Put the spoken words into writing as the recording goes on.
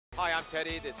I'm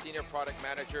Teddy, the Senior Product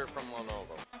Manager from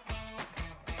Lenovo.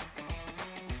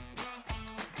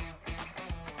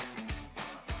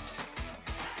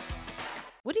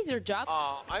 What is your job?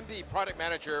 I'm the Product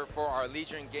Manager for our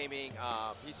Legion Gaming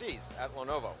PCs at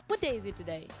Lenovo. What day is it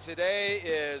today? Today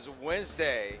is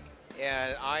Wednesday,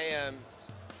 and I am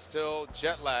still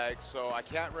jet lagged, so I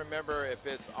can't remember if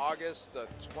it's August the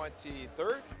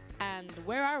 23rd. And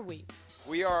where are we?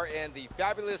 We are in the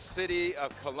fabulous city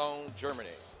of Cologne, Germany.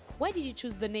 Why did you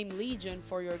choose the name Legion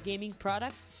for your gaming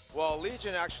products? Well,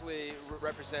 Legion actually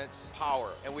represents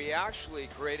power, and we actually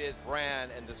created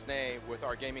brand and this name with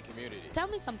our gaming community. Tell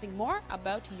me something more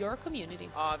about your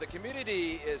community. The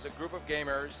community is a group of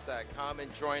gamers that come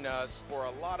and join us for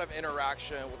a lot of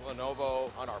interaction with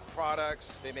Lenovo on our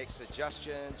products. They make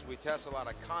suggestions. We test a lot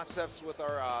of concepts with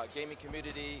our gaming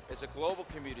community. It's a global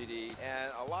community,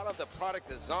 and a lot of the product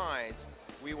designs,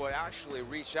 we will actually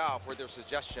reach out for their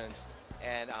suggestions.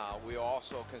 And we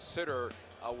also consider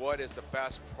what is the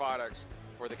best products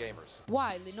for the gamers.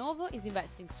 Why Lenovo is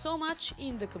investing so much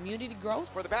in the community growth?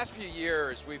 For the past few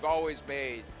years, we've always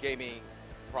made gaming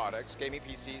products, gaming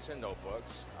PCs and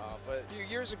notebooks. But a few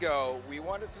years ago, we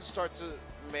wanted to start to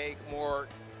make more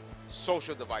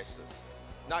social devices,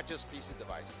 not just PC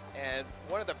devices. And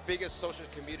one of the biggest social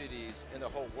communities in the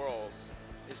whole world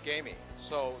is gaming.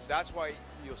 So that's why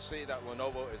you'll see that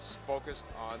Lenovo is focused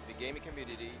on the gaming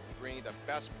community, bringing the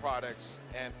best products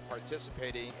and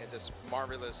participating in this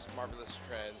marvelous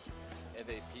trend in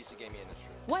the PC gaming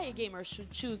industry. Why a gamer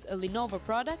should choose a Lenovo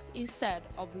product instead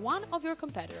of one of your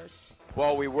competitors?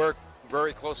 Well, we work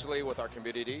very closely with our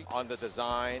community on the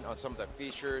design, on some of the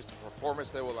features, the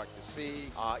performance they would like to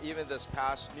see. Even this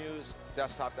past news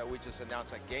desktop that we just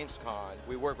announced at Gamescom,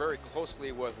 we work very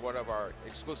closely with one of our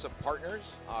exclusive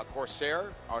partners,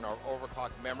 Corsair, on our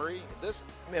overclock memory. This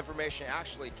information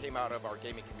actually came out of our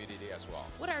gaming community as well.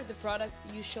 What are the products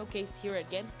you showcased here at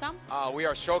Gamescom? We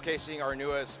are showcasing our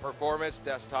newest performance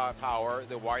desktop tower,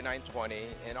 the Y920,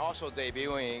 and also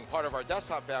debuting part of our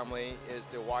desktop family is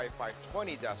the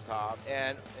Y520 desktop,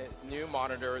 and a new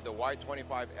monitor, the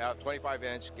Y25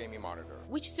 25-inch gaming monitor.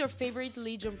 Which is your favorite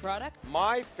Legion product?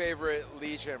 My favorite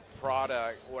Legion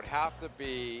product would have to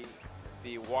be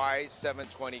the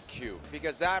Y720Q,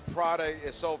 because that product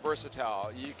is so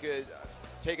versatile. You could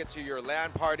take it to your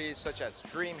LAN parties such as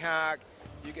DreamHack.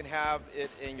 You can have it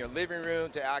in your living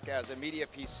room to act as a media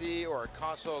PC or a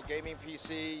console gaming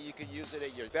PC. You could use it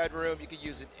at your bedroom. You could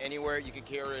use it anywhere. You can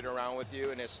carry it around with you,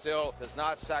 and it still does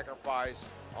not sacrifice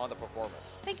on the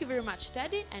performance. Thank you very much,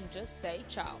 Teddy, and just say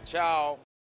ciao. Ciao.